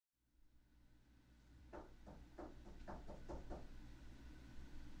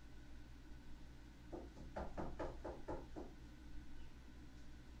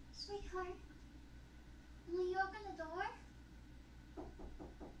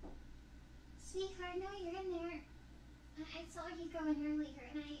I know you're in there. I saw you go in earlier,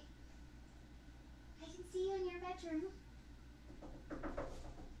 and I can see you in your bedroom.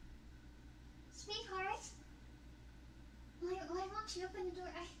 Sweetheart? Why won't you open the door?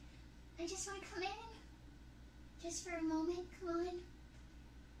 I just want to come in. Just for a moment, come on.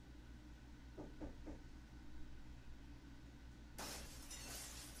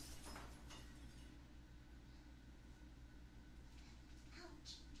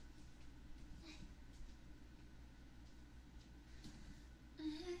 Ouch.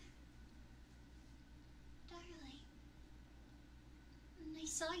 Darling. I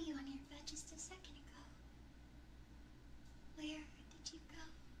saw you on your bed just a second ago. Where did you go?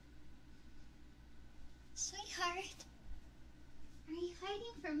 Sweetheart? Are you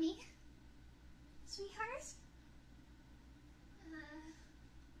hiding from me? Sweetheart?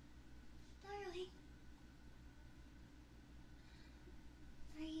 Darling?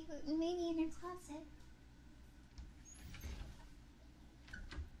 Are you maybe in your closet?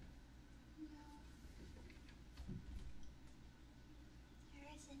 No. There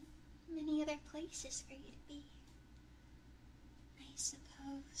isn't many other places for you to be, I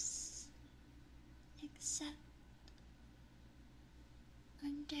suppose, except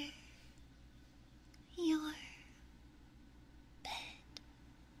under your bed.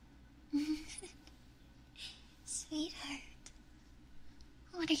 Sweetheart,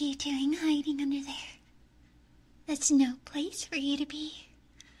 what are you doing hiding under there? That's no place for you to be.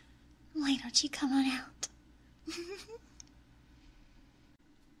 Why don't you come on out?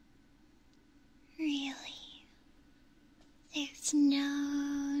 Really? There's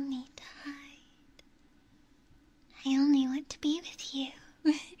no need to hide. I only want to be with you.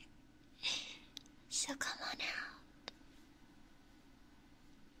 So come on out.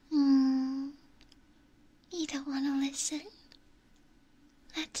 You don't want to listen?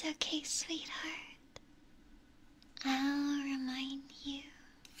 That's okay, sweetheart. I'll remind you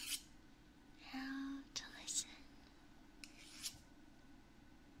how to listen.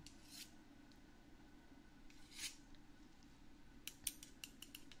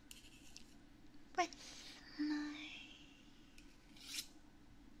 With my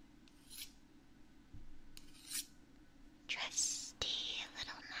trusty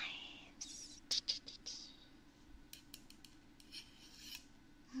little knives.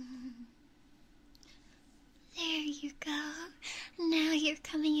 There you go. Now you're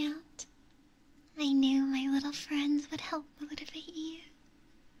coming out. I knew my little friends would help motivate you.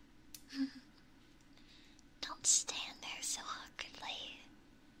 Don't stand there so awkwardly.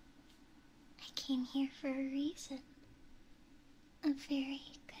 I came here for a reason. A very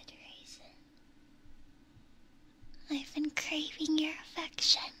good reason. I've been craving your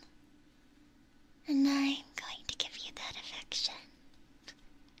affection. And I'm going to give you that affection.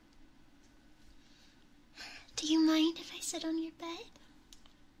 Do you mind if I sit on your bed?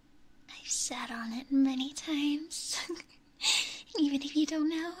 I've sat on it many times. Even if you don't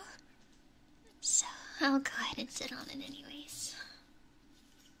know. So I'll go ahead and sit on it anyways.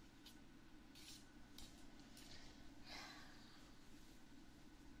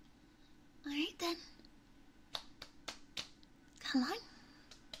 Alright then. Come on.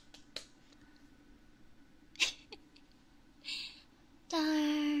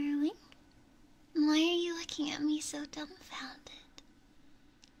 Darling, why are you looking at me so dumbfounded?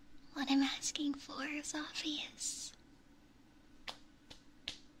 What I'm asking for is obvious.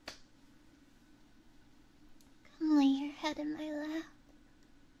 Come lay your head in my lap.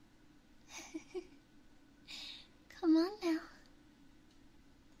 Come on now.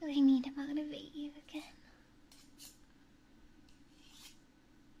 Do I need to motivate you again?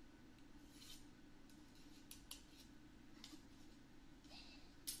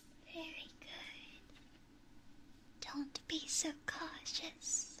 Very good. Don't be so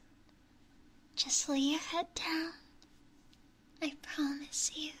cautious. Just lay your head down. I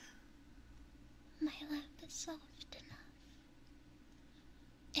promise you, my lap is soft enough.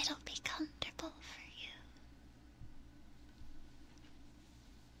 It'll be comfortable for you.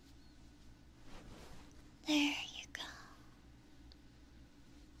 There you go.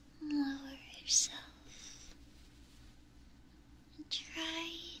 Lower yourself and try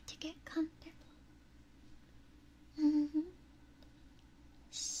to get comfortable.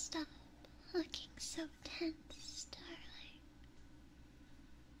 Stop looking so tense, darling.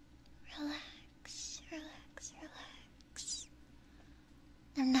 Relax, relax, relax.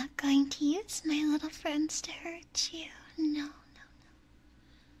 I'm not going to use my little friends to hurt you. No, no, no.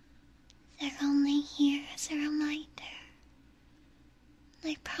 They're only here as a reminder.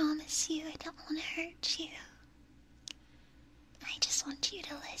 I promise you I don't want to hurt you. I just want you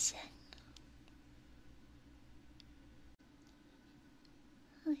to listen.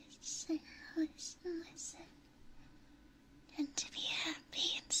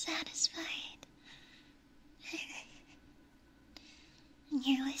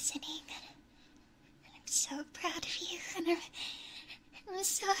 you're listening. And I'm so proud of you, and I'm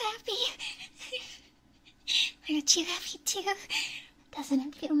so happy. Aren't you happy too? Doesn't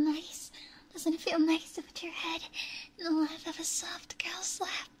it feel nice? Doesn't it feel nice to put your head in the lap of a soft girl's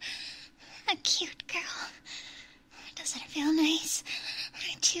lap? A cute girl. Doesn't it feel nice?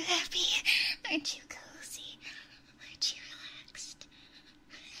 Aren't you happy? Aren't you cozy? Aren't you relaxed?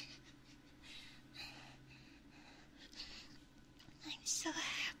 I'm so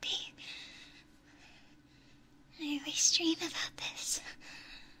happy. I always dream about this.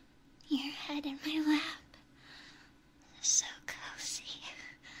 Your head in my lap. So cozy.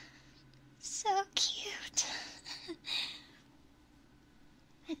 So cute.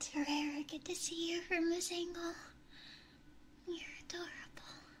 It's rare I get to see you from this angle. You're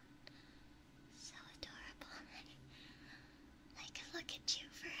adorable. So adorable. I could look at you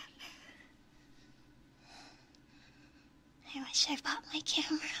forever. I wish I bought my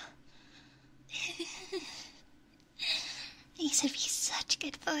camera. These would be such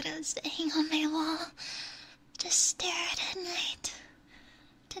good photos to hang on my wall. To stare at night.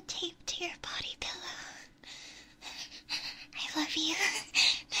 To tape to your body pillow. I love you.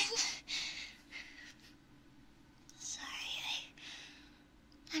 Sorry,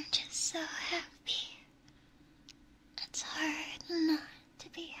 I'm just so happy. It's hard not to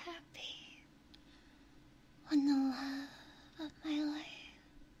be happy when the love of my life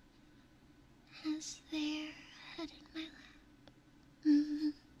has their head in my lap.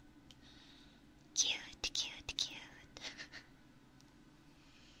 Cute, cute, cute.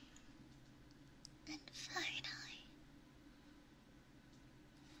 And finally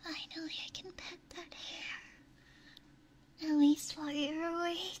I can pet that hair. At least while you're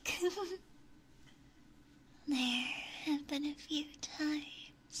awake. There have been a few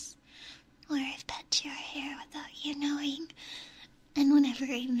times where I've pet your hair without you knowing. And whenever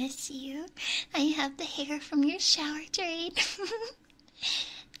I miss you, I have the hair from your shower drain.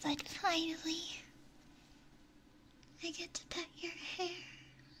 But finally, I get to pet your hair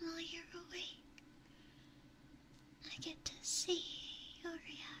while you're awake. I get to see your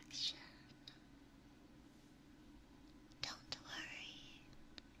reaction. Don't worry.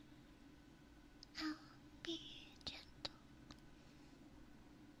 I'll be gentle.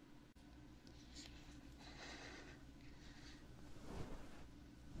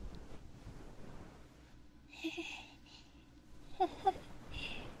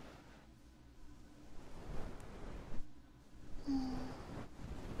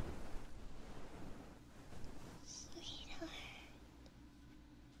 Sweetheart,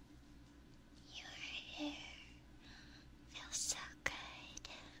 your hair feels so good.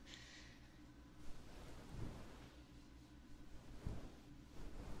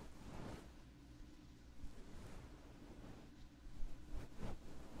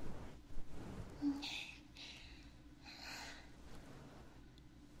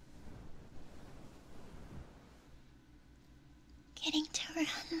 Getting to run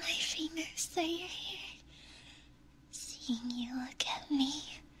my fingers through your hair, seeing you look at me,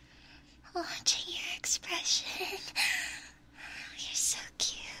 watching your expression. You're so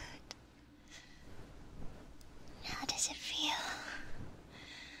cute. How does it feel?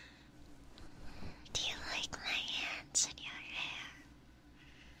 Do you like my hands and your hair?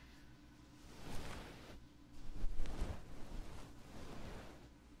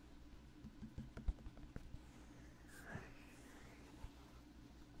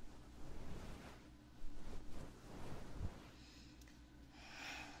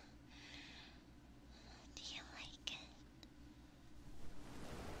 Do you like it?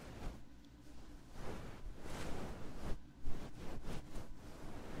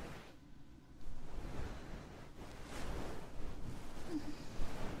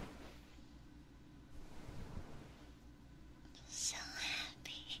 So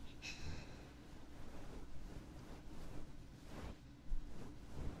happy.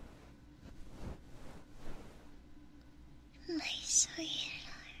 My sweetheart.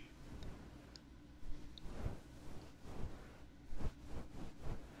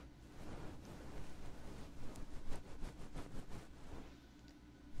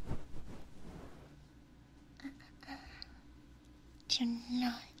 Do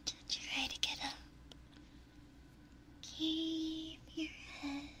not try to get up. Keep your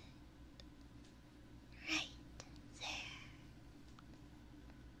head right there.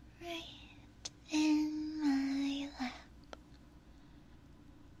 Right in my lap.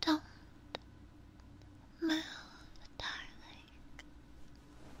 Don't move, darling.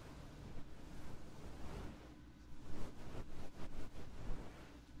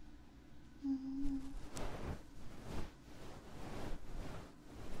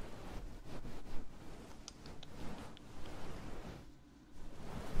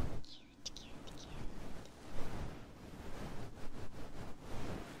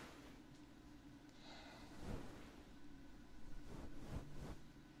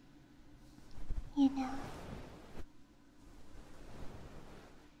 know.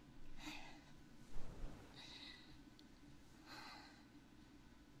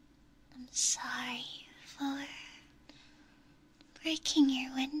 I'm sorry for breaking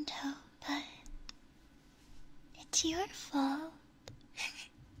your window, but it's your fault.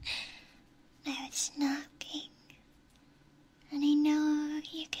 I was knocking, and I know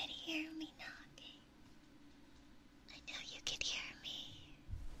you could hear me knocking. I know you could hear me.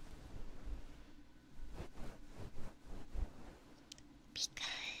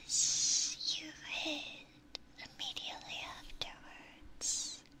 Because you hid immediately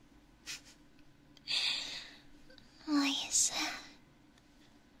afterwards. Why is that?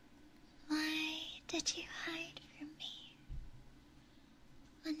 Why did you hide from me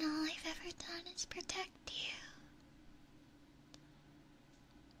when all I've ever done is protect you?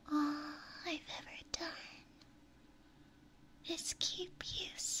 All I've ever done is keep you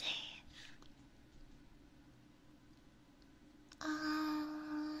safe.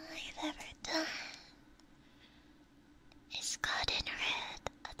 All I've ever done is gotten rid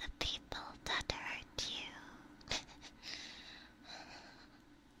of the people that hurt you.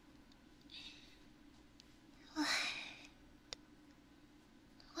 What?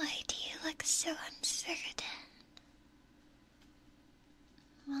 Why do you look so uncertain?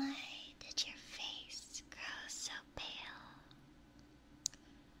 Why did your face grow so pale?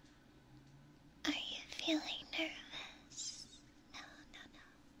 Are you feeling nervous? No.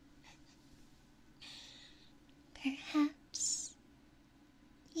 Perhaps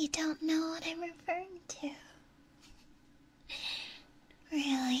you don't know what I'm referring to.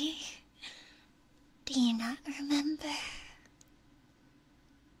 Really? Do you not remember?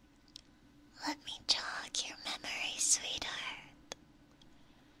 Let me jog your memory, sweetheart,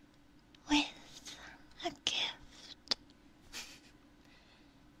 with a gift.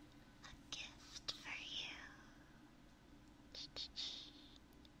 A gift for you.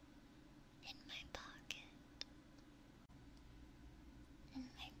 In my pocket. In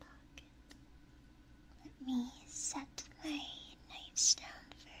my pocket. Let me set my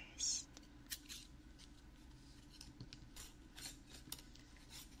nightstand first.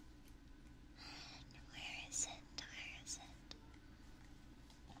 Where is it? Where is it?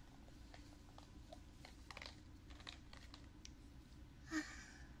 Ah.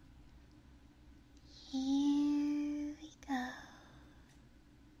 Here we go.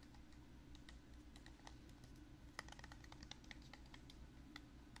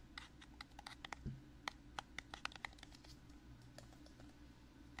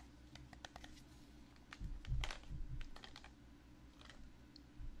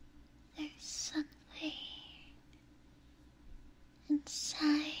 There's something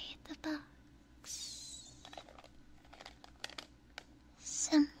inside the box.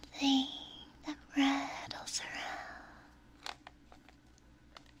 Something that rattles around.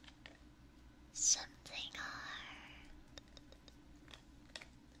 Something hard.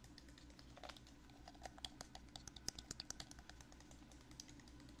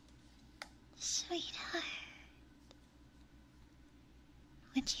 Sweetheart,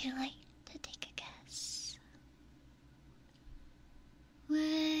 would you like to take a guess? Would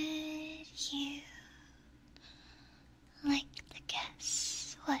you like to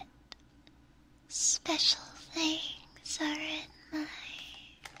guess what special things are in my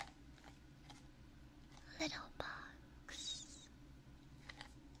little box?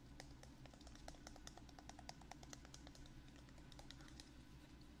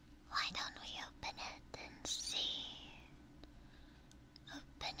 Why don't we open it and see?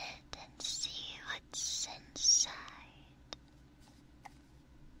 Open it and see what's inside.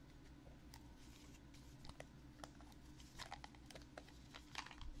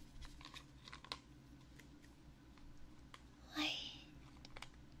 White,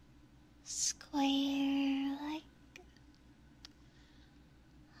 square, like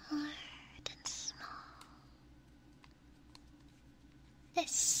hard and small.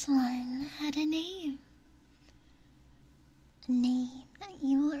 This one had a name. A name that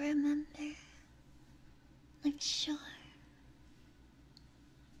you will remember, I'm sure.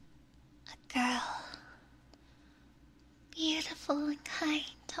 A girl, beautiful and kind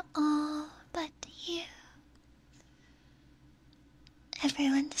to all but you.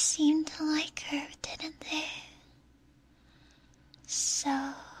 Everyone seemed to like her, didn't they?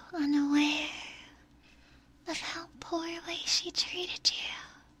 So unaware of how poorly she treated you.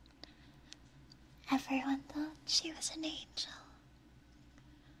 Everyone thought she was an angel.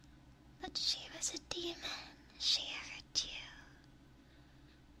 But she was a demon. She hurt you.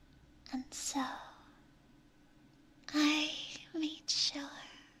 And so, I made sure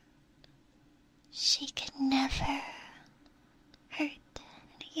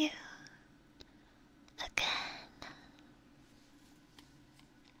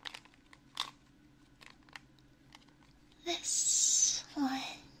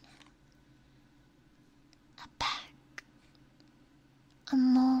a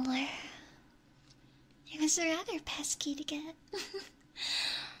molar. It was rather pesky to get,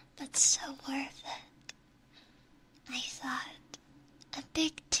 but so worth it. I thought a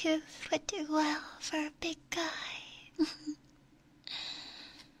big tooth would do well for a big guy.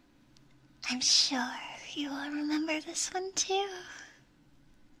 I'm sure you will remember this one too.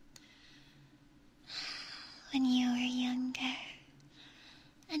 When you were younger,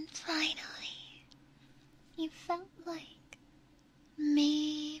 and finally, you felt like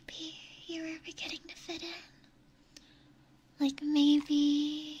maybe you were beginning to fit in. Like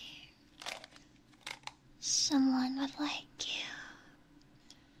maybe someone would like you.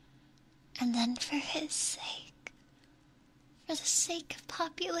 And then for his sake, for the sake of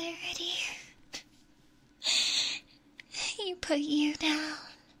popularity, he put you down.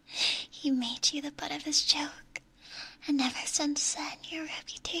 He made you the butt of his joke, and ever since then your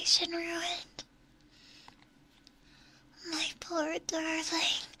reputation ruined. My poor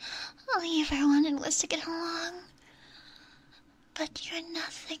darling, all you ever wanted was to get along. But you're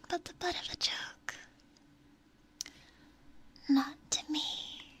nothing but the butt of a joke. Not to me.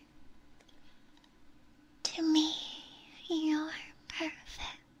 To me, you're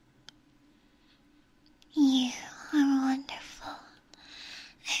perfect. You are wonderful.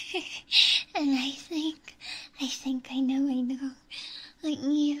 And I think I know that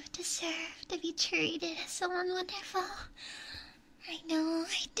you deserve to be treated as someone wonderful. I know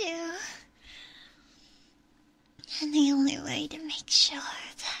I do. And the only way to make sure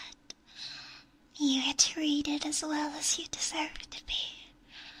that you are treated as well as you deserve to be,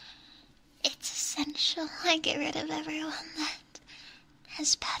 it's essential I get rid of everyone that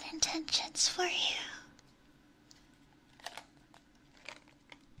has bad intentions for you.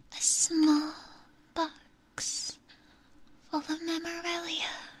 A small box full of memorabilia,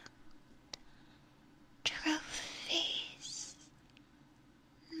 trophies,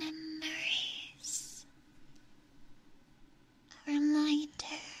 memories, a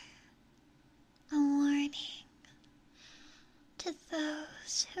reminder, a warning to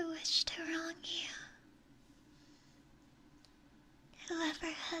those who wish to wrong you.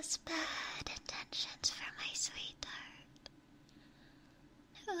 Whoever has bad intentions for my sweetheart,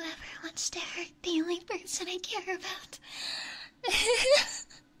 whoever wants to hurt the only person I care about.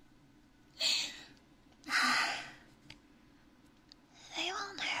 They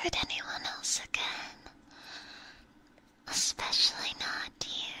won't hurt anyone else again. Especially not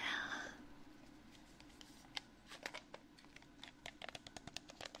you.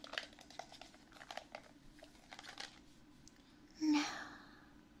 Now,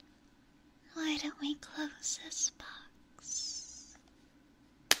 why don't we close this box?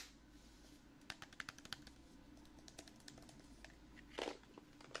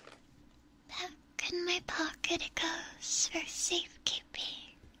 Back in my pocket it goes for safekeeping.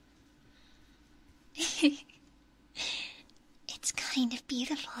 It's kind of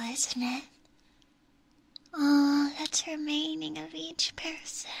beautiful, isn't it? All that's remaining of each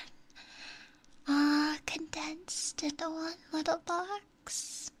person, all condensed into one little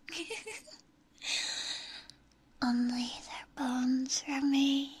box. Only their bones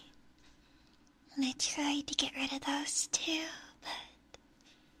remain, and I tried to get rid of those too,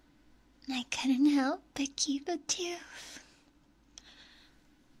 but I couldn't help but keep a tooth.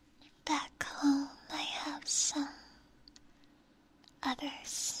 Back home I have some other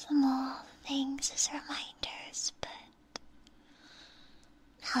small things as reminders, but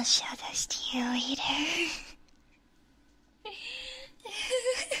I'll show those to you later.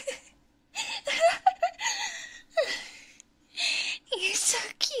 You're so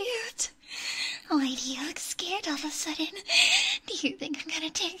cute. Why do you look scared all of a sudden? Do you think I'm gonna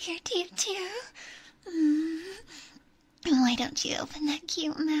take your teeth too? Why don't you open that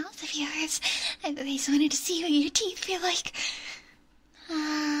cute mouth of yours? I've always wanted to see what your teeth feel like.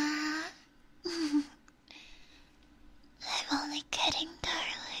 I'm only kidding,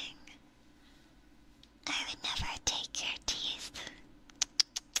 darling. I would never take your teeth.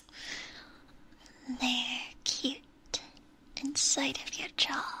 They're cute inside of your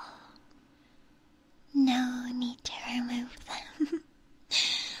jaw. No need to remove them.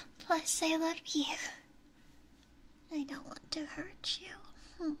 Plus, I love you. I don't want to hurt you.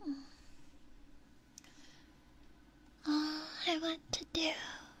 All I want to do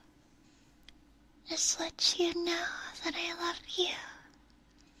is let you know that I love you.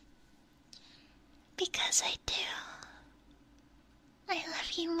 Because I do. I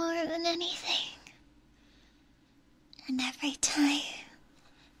love you more than anything. And every time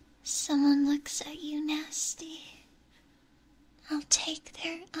someone looks at you nasty, I'll take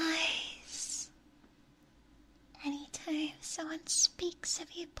their eyes. Anytime anytime someone speaks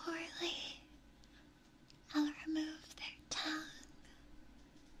of you poorly, I'll remove their tongue.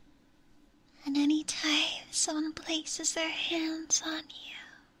 And anytime someone places their hands on you,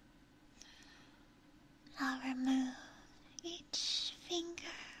 I'll remove each finger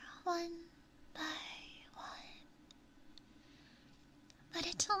one by one. But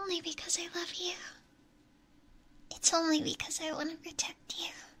it's only because I love you. It's only because I want to protect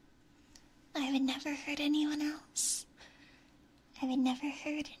you. I would never hurt anyone else. I would never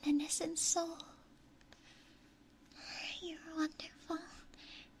hurt an innocent soul. You're wonderful.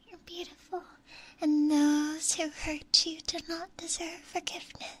 You're beautiful. And those who hurt you do not deserve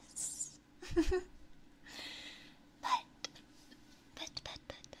forgiveness. But.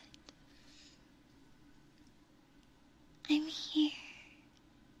 I'm here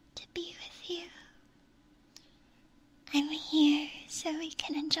to be with you. I'm here so we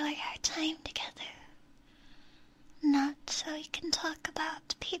can enjoy our time together. Not so we can talk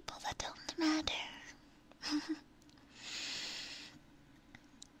about people that don't matter.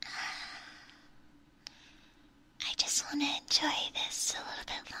 I just want to enjoy this a little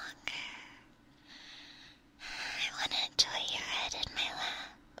bit longer. I want to enjoy your head in my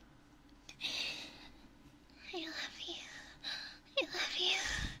lap. I love you. I love you.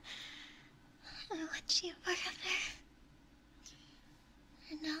 I want you forever.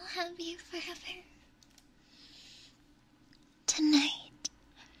 And I'll have you forever. Tonight,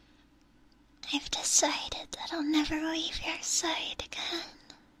 I've decided that I'll never leave your side again.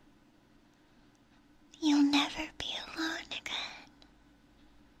 You'll never be alone again.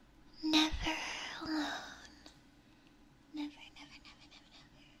 Never alone. Never, never, never, never,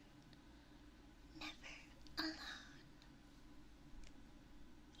 never. Never alone.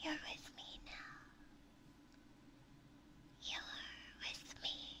 You're with me now. You're with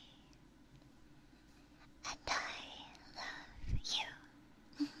me. And I love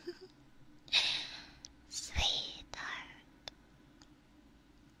you. Sweetheart.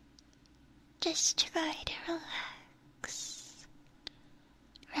 Just try to relax.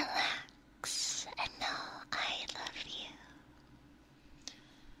 Relax and know I love you.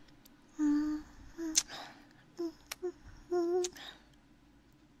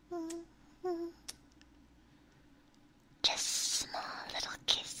 Just small little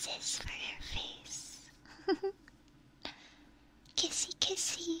kisses for your face. Kissy,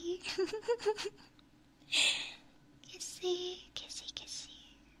 kissy. Kissy, kissy, kissy.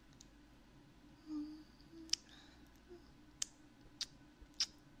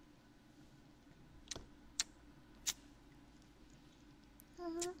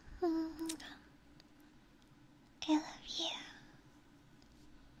 I love you.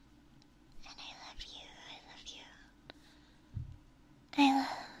 And I love you, I love you. I love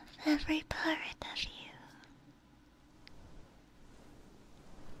every part of you.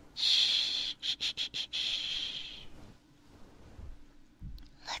 Shh, shh, shh, shh, shh.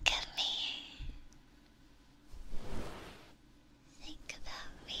 Look at me. Think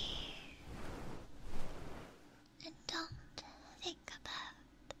about me. And don't think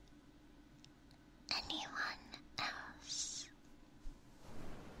about anyone else.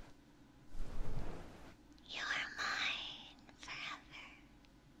 You're mine forever.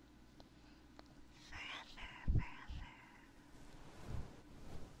 Forever, forever.